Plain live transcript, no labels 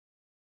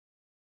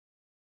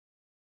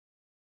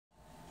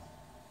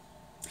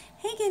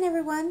again,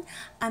 everyone.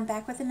 I'm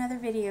back with another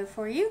video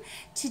for you.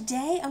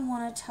 Today I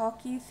want to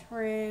talk you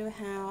through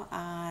how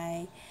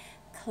I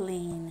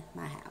clean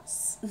my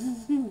house.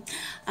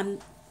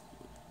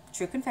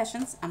 True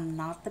confessions, I'm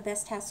not the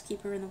best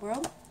housekeeper in the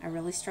world. I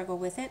really struggle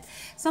with it.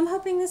 So I'm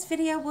hoping this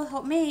video will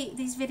help me.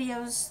 These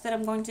videos that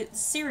I'm going to, the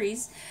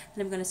series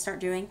that I'm going to start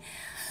doing,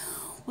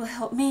 will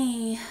help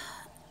me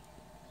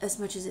as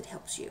much as it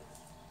helps you.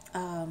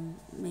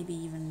 Maybe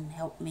even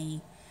help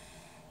me,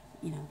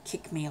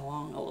 kick me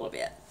along a little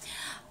bit.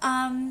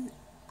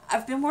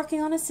 I've been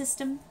working on a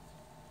system.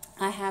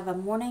 I have a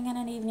morning and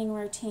an evening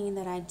routine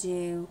that I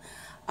do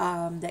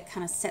that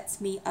kind of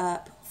sets me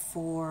up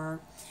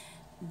for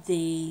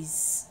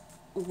these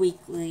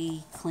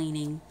weekly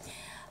cleaning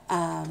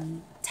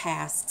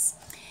tasks.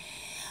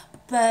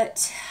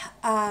 But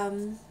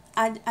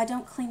I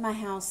don't clean my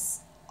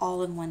house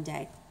all in one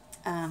day.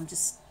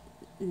 Just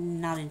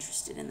not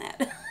interested in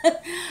that.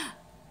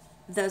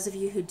 Those of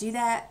you who do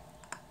that,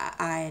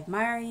 I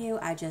admire you.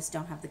 I just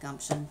don't have the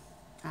gumption.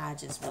 I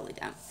just really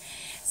don't.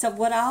 So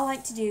what I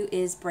like to do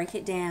is break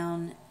it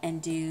down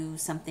and do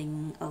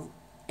something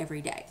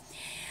every day.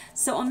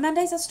 So on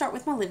Mondays, I start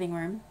with my living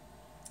room.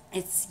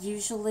 It's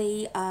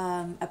usually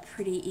a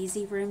pretty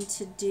easy room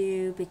to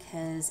do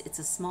because it's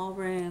a small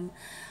room,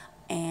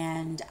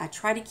 and I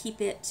try to keep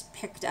it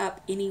picked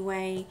up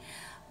anyway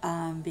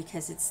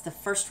because it's the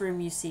first room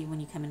you see when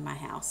you come in my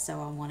house.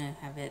 So I want to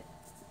have it,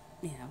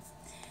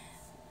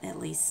 at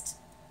least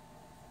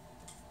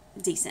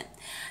decent.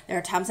 There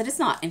are times that it's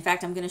not. In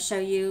fact, I'm going to show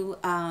you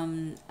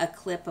a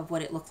clip of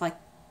what it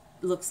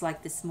looks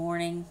like this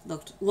morning.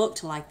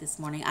 Looked like this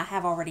morning. I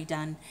have already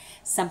done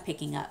some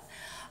picking up.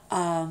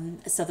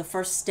 So the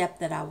first step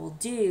that I will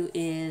do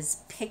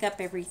is pick up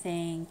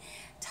everything,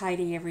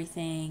 tidy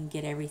everything,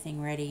 get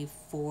everything ready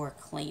for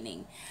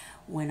cleaning.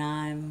 When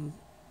I'm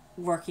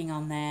working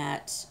on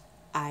that,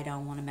 I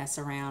don't want to mess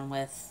around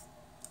with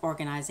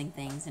organizing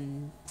things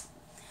and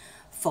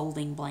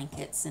folding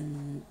blankets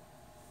and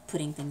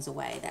putting things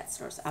away, that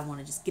sort of stuff. I want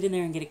to just get in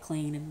there and get it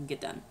clean and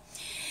get done.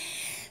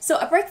 So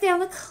I break down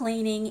the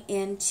cleaning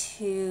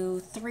into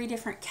 3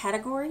 different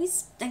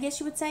categories, I guess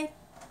you would say.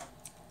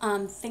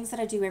 Things that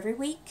I do every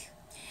week,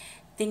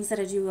 things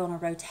that I do on a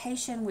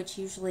rotation, which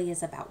usually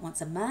is about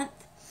once a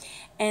month,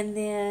 and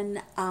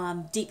then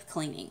deep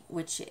cleaning,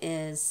 which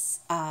is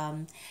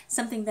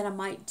something that I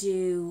might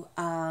do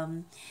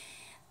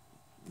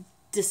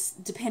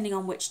just depending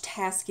on which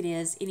task it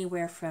is,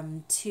 anywhere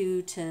from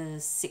 2 to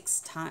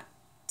 6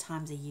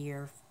 times a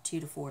year,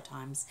 2 to 4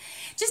 times.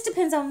 Just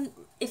depends on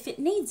if it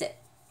needs it,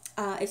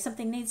 if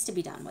something needs to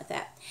be done with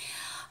that.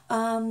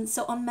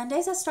 So on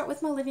Mondays, I start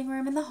with my living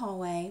room and the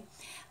hallway.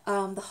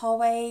 The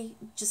hallway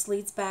just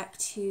leads back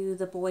to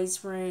the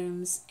boys'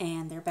 rooms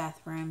and their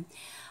bathroom.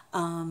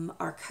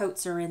 Our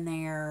coats are in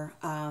there.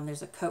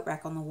 There's a coat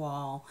rack on the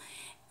wall,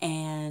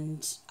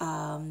 and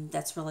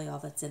that's really all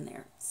that's in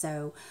there.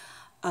 So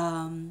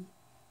I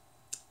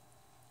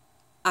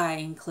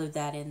include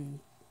that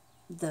in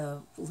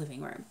the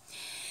living room.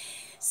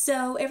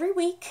 So every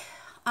week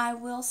I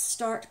will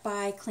start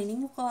by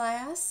cleaning the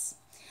glass,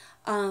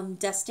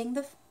 dusting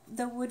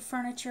the wood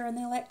furniture and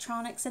the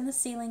electronics and the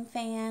ceiling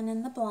fan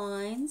and the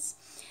blinds,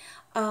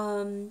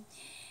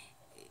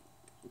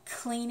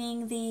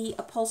 cleaning the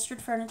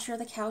upholstered furniture,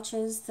 the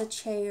couches, the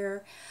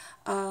chair,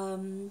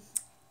 and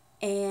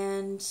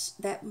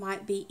that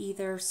might be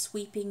either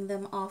sweeping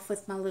them off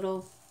with my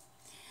little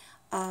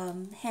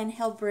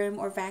handheld broom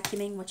or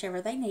vacuuming,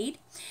 whichever they need.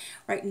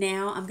 Right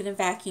now I'm going to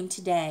vacuum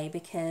today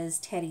because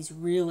Teddy's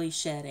really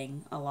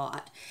shedding a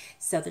lot,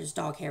 so there's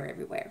dog hair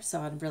everywhere,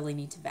 so I really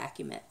need to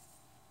vacuum it.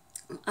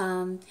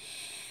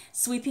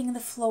 Sweeping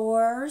the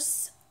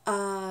floors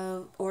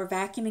or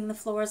vacuuming the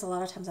floors. A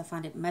lot of times I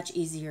find it much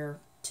easier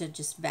to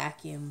just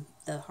vacuum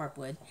the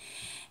hardwood.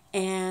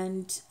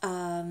 And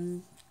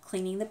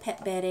cleaning the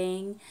pet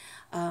bedding,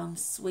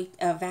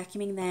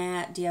 vacuuming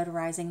that,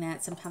 deodorizing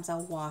that. Sometimes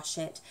I'll wash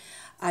it.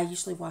 I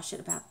usually wash it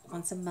about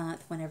once a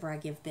month whenever I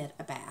give Bet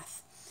a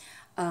bath.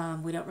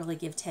 We don't really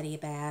give Teddy a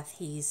bath.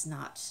 He's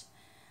not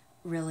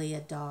really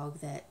a dog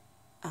that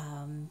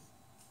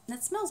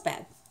smells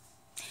bad.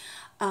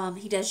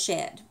 He does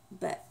shed,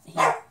 but he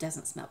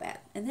doesn't smell bad.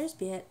 And there's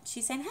Bet.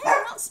 She's saying, "Hey,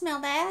 I don't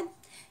smell bad."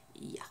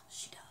 Yeah,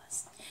 she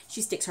does.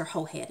 She sticks her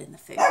whole head in the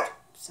food,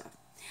 so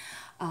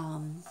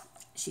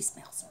she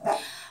smells.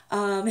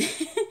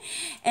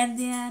 And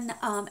then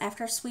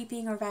after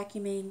sweeping or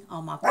vacuuming,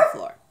 I'll mop the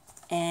floor.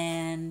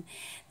 And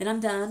then I'm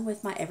done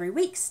with my every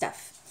week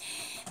stuff.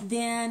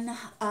 Then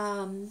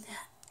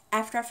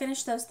after I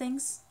finish those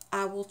things,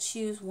 I will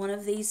choose one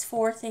of these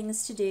 4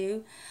 things to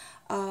do.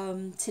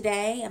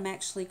 Today I'm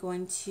actually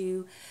going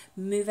to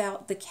move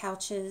out the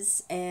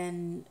couches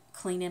and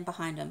clean in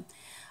behind them.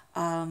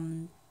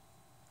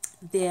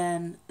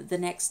 Then the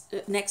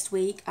next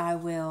week I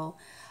will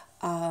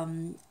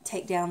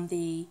take down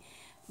the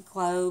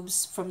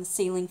globes from the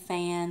ceiling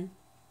fan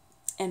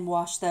and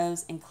wash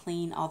those and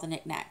clean all the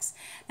knickknacks.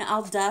 Now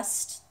I'll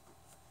dust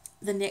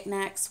the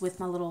knickknacks with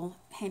my little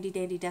handy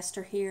dandy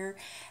duster here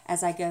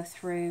as I go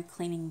through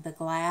cleaning the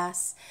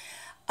glass.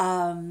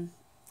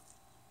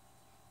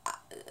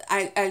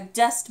 I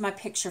dust my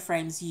picture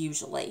frames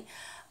usually.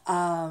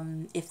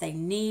 If they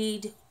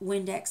need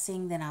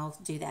Windexing, then I'll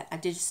do that. I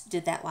just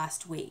did that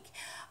last week.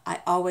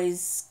 I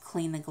always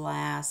clean the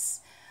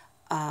glass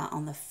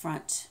on the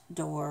front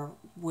door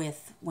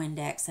with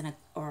Windex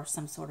or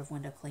some sort of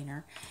window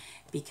cleaner,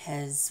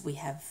 because we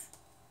have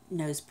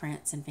nose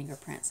prints and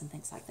fingerprints and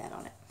things like that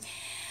on it.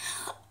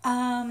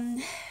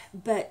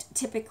 But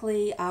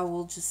typically I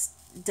will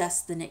just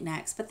dust the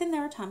knickknacks, but then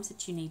there are times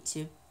that you need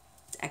to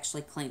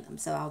actually clean them,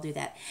 so I'll do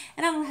that.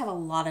 And I don't have a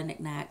lot of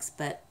knickknacks,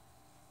 but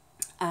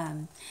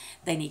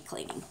they need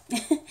cleaning.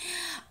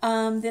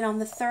 Then on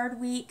the third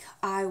week,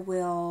 I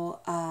will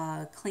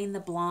clean the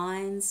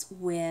blinds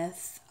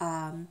with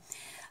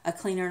a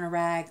cleaner and a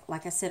rag.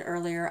 Like I said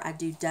earlier, I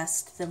do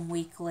dust them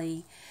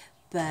weekly,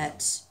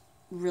 but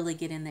really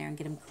get in there and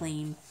get them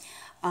clean.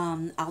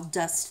 I'll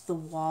dust the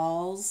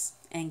walls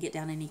and get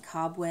down any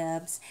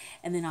cobwebs,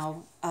 and then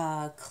I'll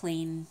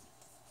clean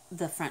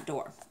the front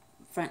door,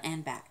 front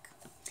and back.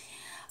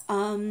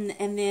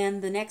 And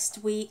then the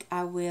next week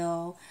I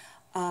will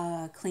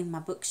clean my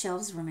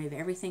bookshelves, remove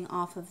everything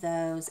off of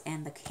those,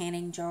 and the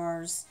canning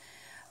jars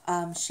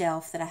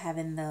shelf that I have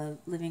in the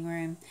living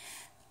room.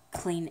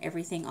 Clean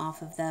everything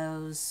off of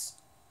those,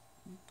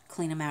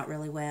 clean them out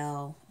really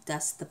well,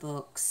 dust the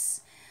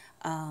books,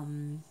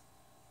 and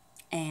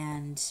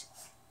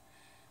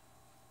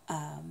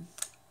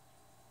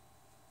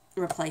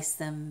replace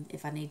them.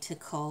 If I need to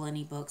cull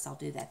any books, I'll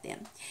do that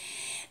then.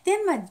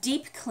 Then my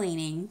deep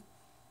cleaning,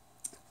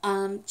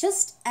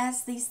 just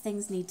as these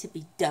things need to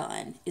be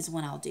done, is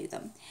when I'll do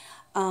them.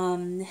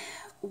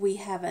 We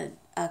have a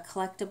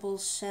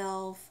collectibles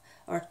shelf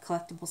or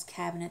collectibles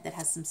cabinet that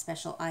has some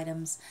special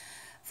items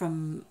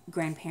from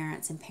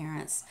grandparents and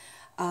parents.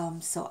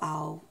 And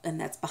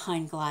that's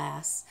behind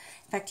glass.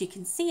 In fact, you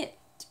can see it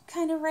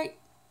kind of right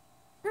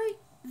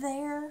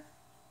there,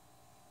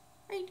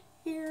 right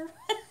here,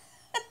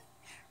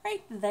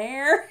 right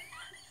there.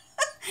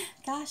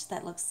 Gosh,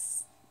 that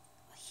looks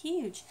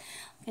huge,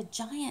 like a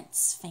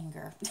giant's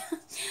finger.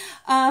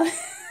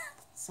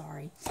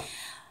 Sorry,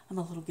 I'm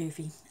a little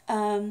goofy.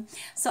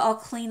 So I'll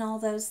clean all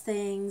those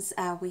things.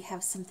 We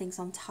have some things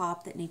on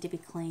top that need to be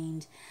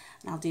cleaned,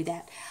 and I'll do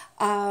that.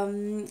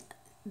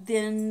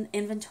 Then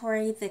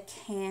inventory the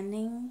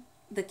canning,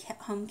 the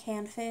home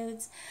canned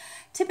foods.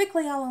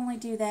 Typically I'll only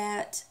do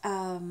that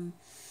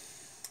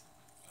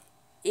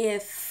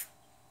if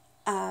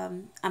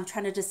I'm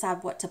trying to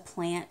decide what to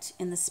plant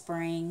in the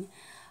spring,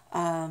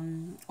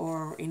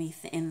 or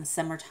anything in the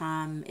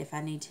summertime. If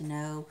I need to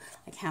know,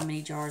 like, how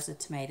many jars of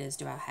tomatoes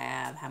do I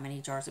have, how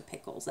many jars of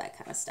pickles, that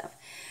kind of stuff.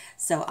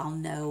 So I'll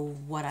know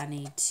what I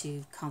need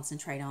to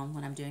concentrate on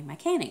when I'm doing my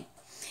canning.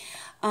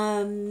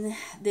 Then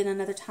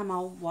another time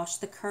I'll wash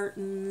the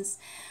curtains,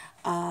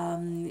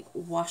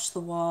 wash the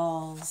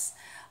walls,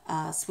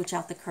 switch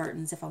out the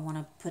curtains if I want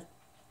to put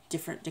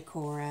different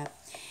decor up,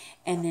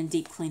 and then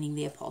deep cleaning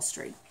the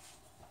upholstery,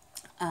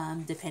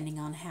 depending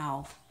on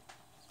how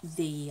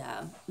the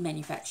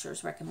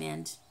manufacturers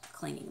recommend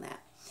cleaning that.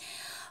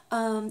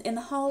 In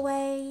the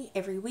hallway,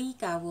 every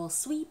week I will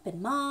sweep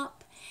and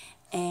mop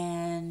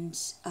and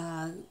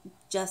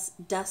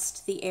just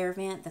dust the air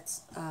vent.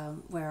 That's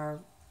where our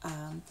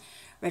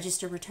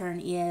register return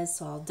is,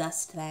 so I'll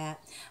dust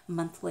that.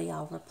 Monthly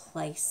I'll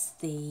replace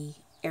the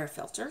air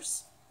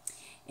filters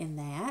in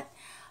that.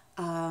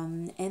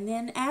 And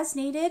then as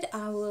needed,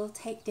 I will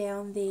take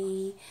down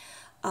the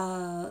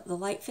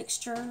light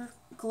fixture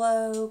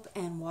globe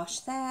and wash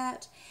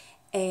that,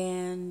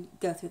 and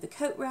go through the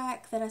coat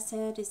rack that I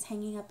said is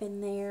hanging up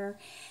in there,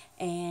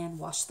 and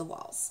wash the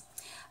walls.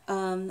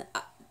 A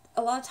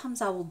lot of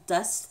times I will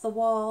dust the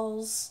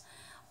walls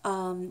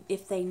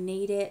if they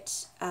need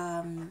it,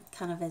 kind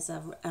of as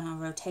on a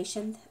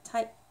rotation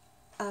type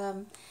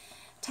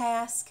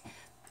task,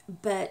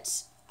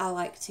 but I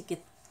like to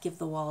give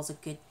the walls a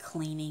good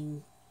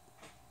cleaning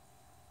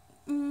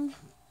 2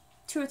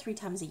 or 3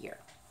 times a year.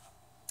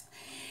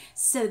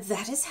 So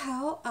that is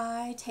how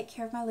I take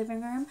care of my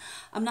living room.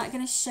 I'm not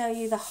going to show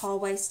you the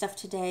hallway stuff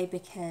today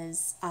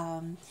because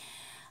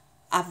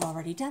I've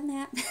already done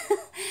that.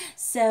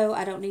 So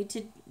I don't need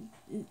to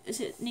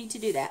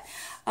do that.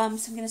 So I'm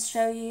going to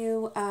show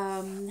you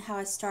how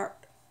I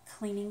start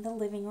cleaning the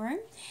living room,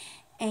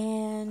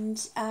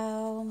 and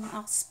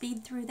I'll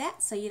speed through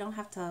that so you don't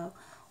have to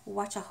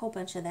watch a whole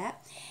bunch of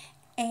that.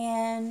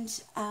 And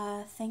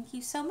thank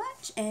you so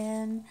much,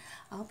 and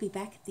I'll be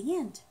back at the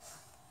end.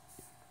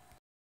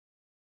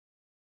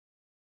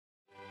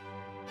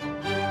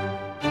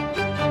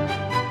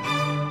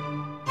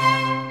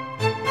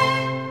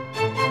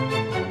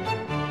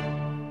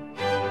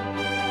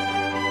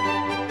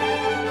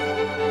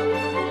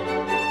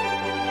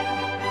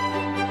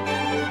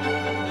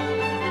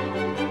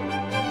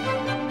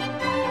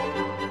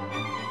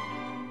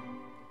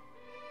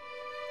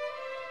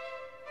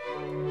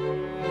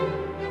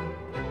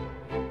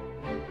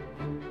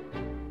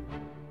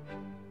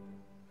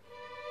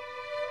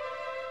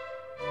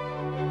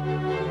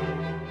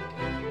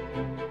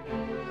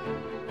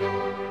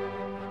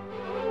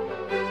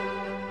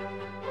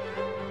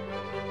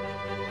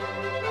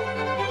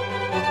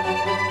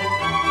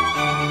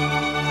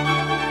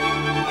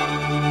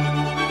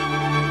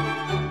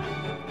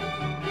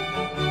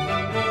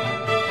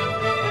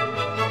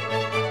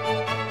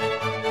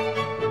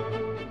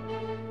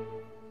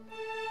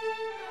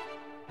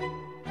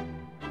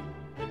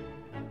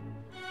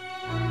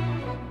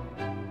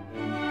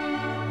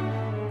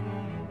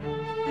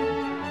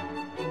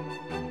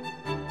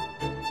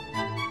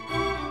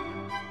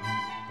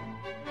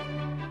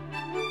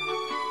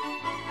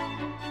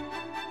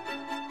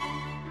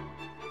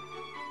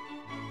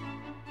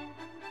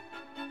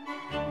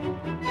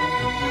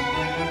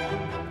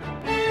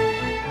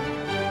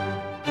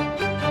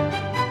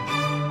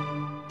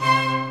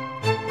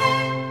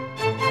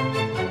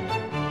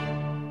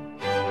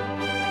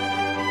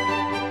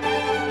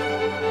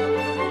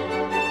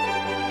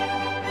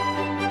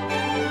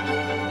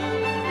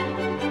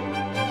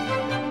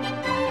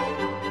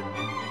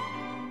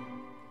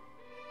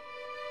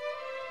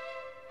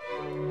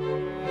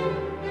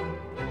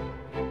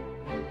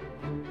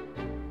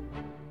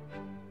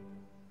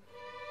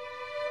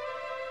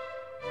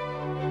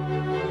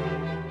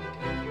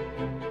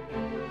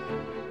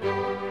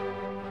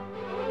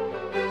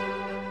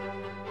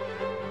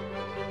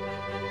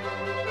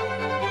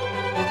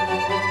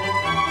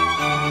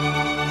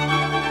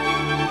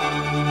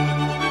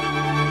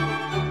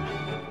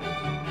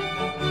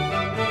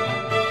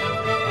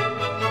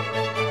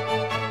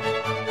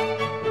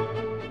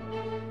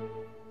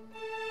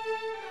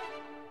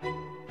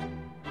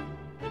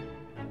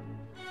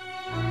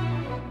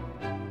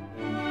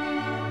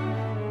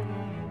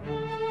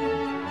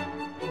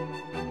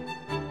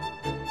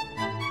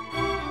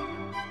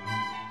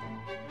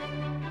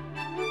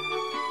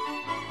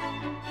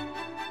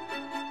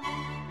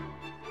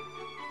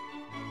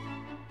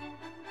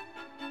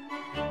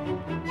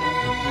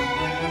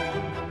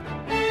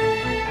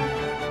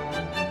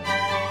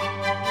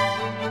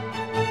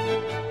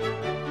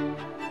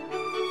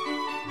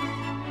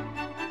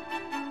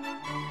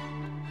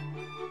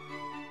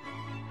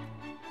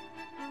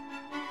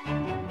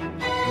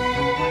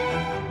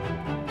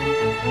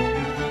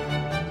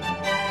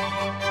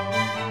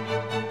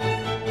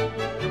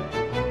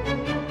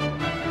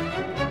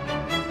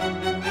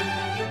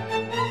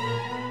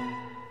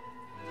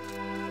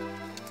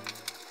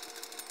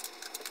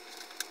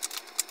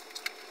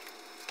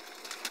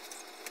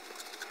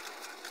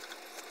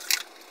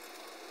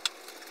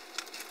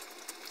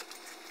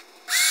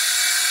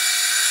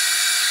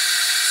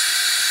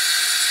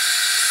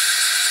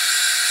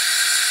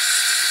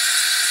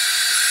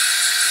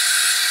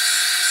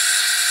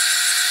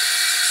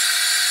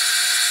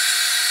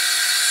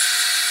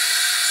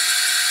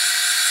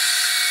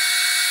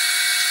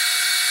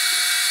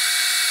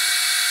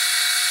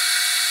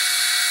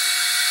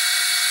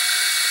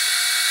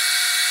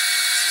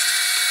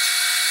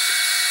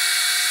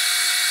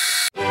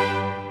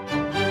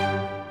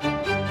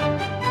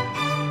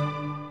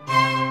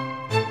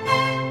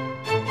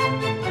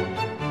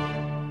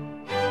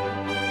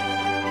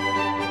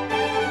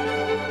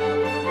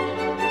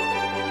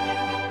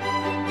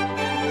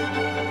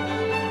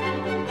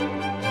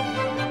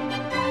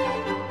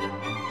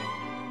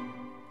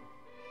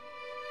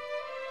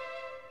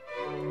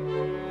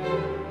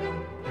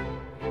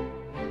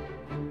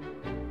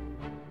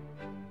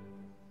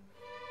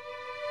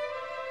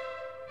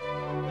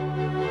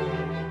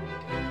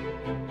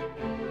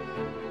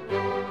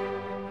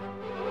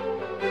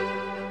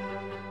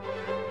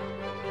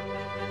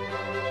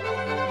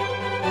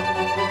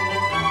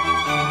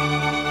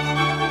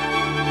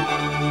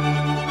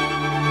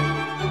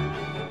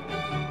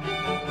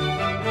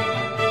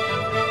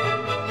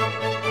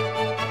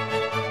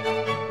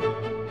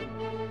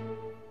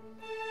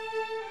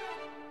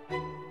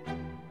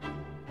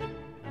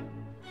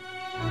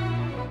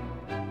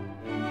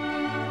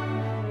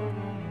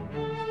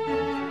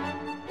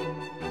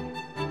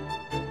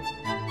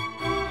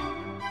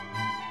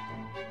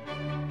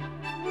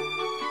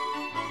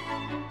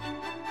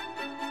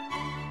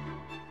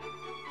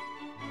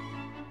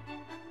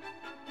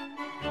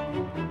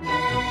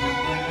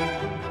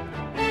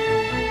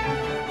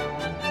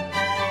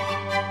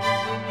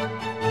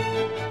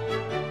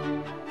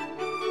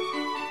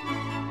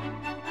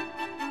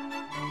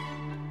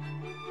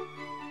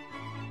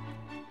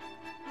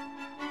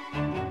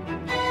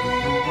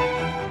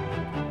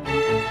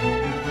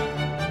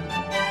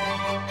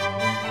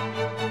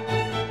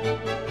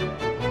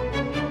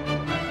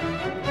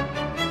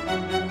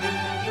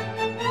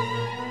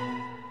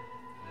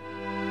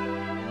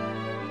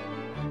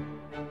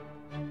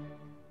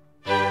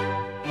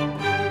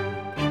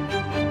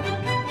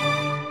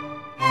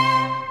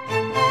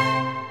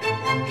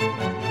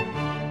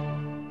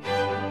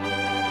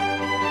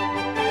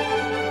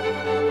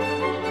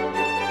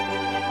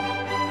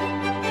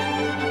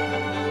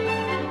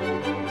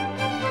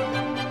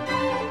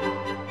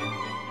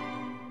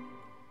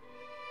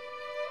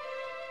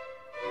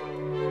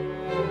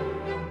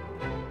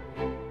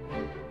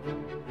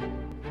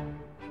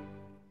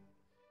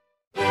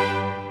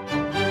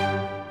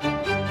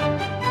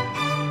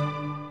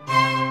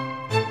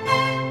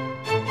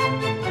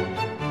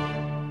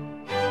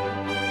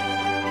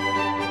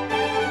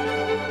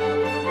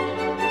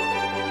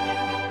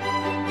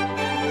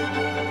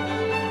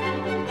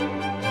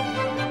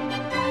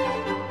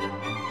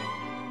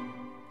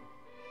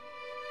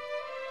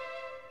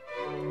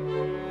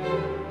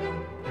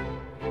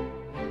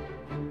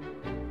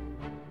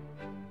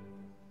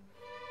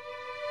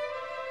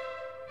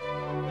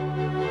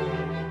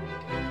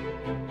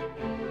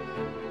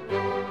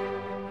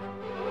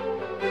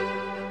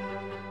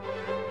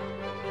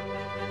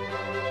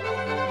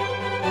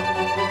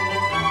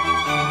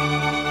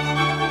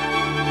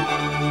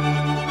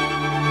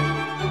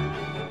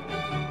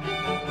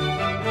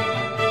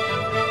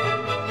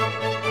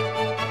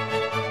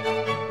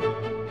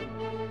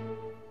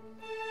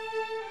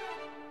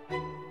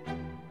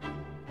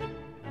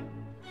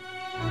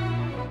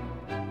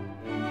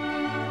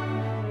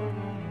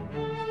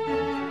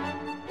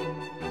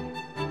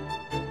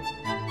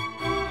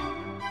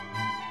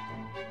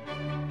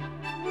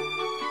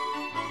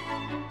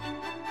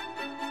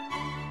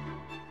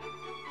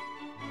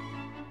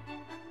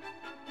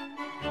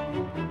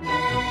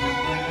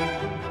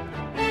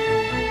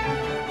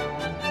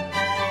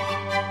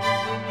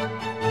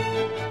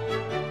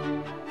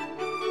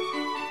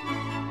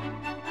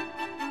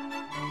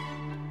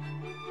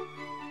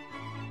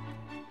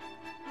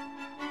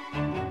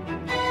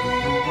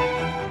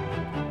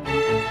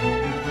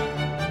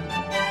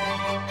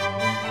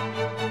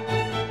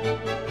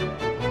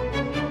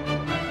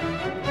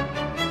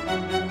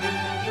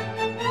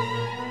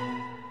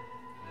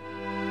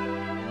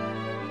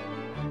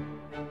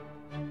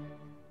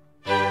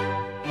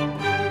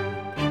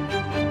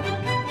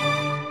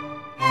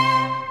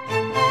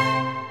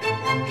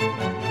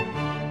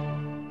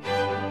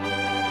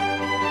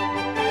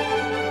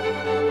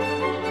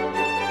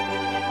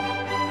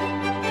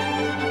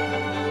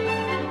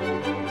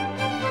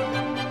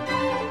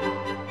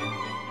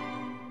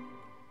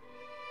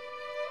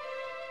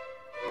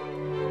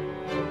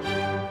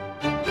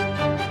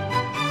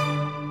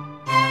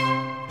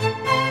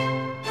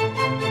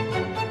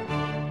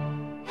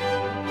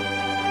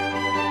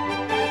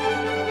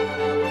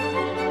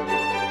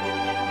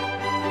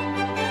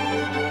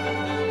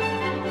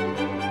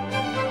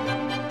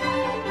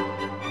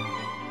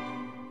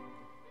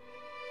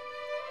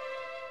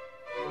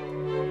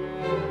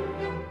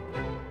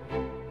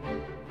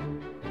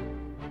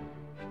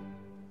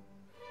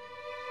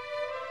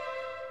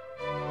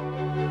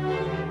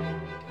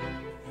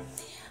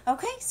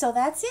 Okay, so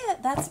that's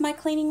it. That's my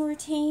cleaning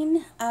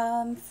routine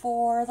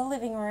for the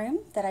living room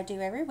that I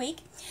do every week.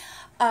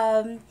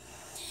 Um,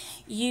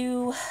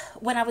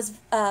 when I was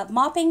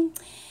mopping,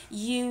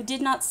 you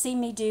did not see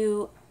me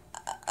do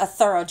a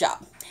thorough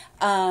job.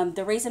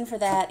 The reason for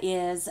that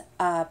is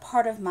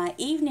part of my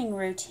evening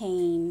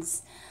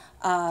routines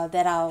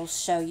that I'll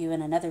show you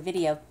in another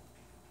video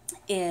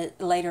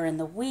later in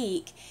the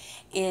week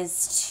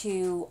is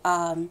to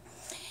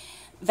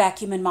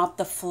vacuum and mop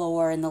the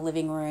floor in the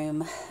living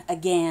room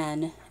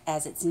again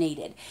as it's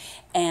needed.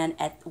 And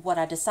what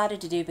I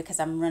decided to do, because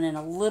I'm running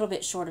a little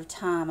bit short of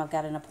time, I've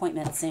got an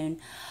appointment soon,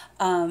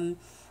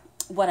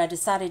 what I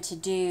decided to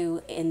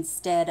do,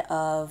 instead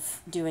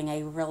of doing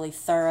a really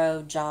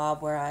thorough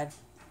job where I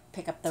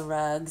pick up the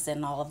rugs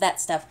and all of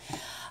that stuff,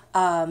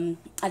 I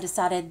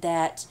decided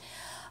that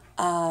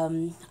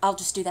I'll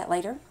just do that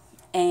later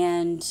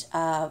and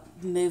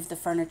move the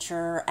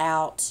furniture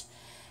out.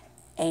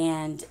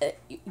 And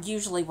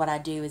usually what I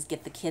do is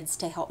get the kids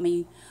to help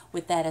me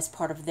with that as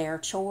part of their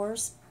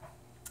chores.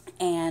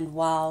 And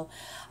while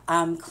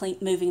I'm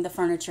moving the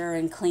furniture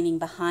and cleaning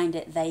behind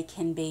it, they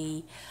can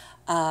be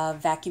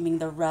vacuuming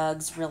the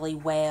rugs really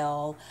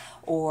well,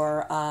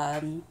 or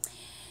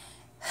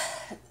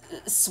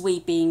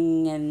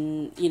sweeping,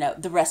 and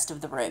the rest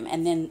of the room.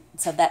 And then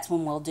so that's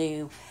when we'll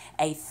do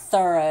a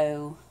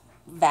thorough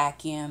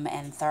vacuum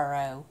and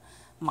thorough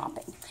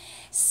mopping.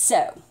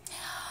 So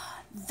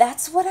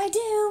that's what I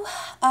do.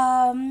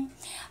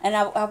 And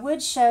I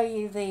would show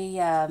you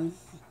the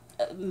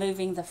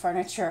moving the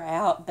furniture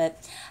out,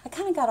 but I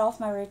kind of got off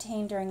my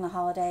routine during the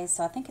holidays,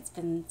 so I think it's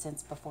been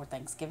since before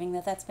Thanksgiving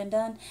that's been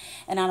done,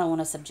 and I don't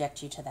want to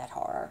subject you to that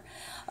horror.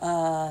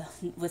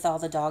 With all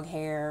the dog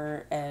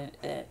hair,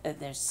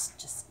 there's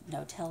just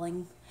no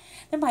telling.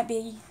 There might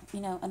be,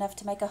 enough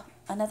to make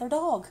another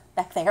dog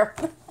back there.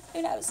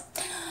 Who knows?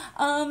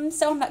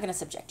 So I'm not going to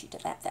subject you to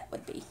that. That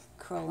would be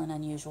cruel and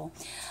unusual,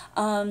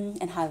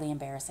 and highly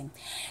embarrassing.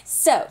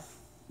 So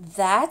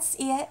that's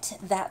it.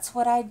 That's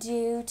what I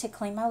do to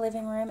clean my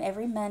living room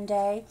every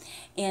Monday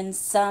in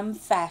some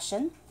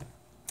fashion.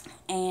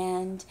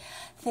 And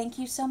thank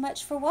you so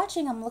much for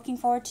watching. I'm looking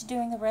forward to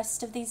doing the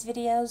rest of these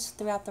videos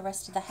throughout the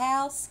rest of the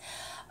house.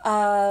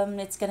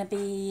 It's going to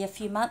be a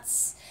few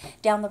months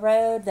down the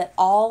road that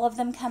all of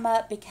them come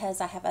up,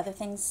 because I have other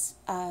things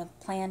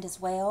planned as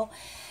well.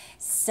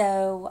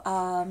 So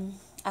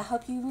I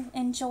hope you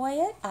enjoy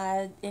it.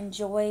 I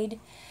enjoyed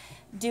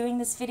doing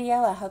this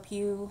video. I hope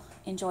you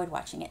enjoyed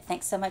watching it.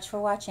 Thanks so much for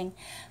watching.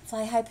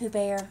 Fly high, Pooh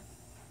Bear.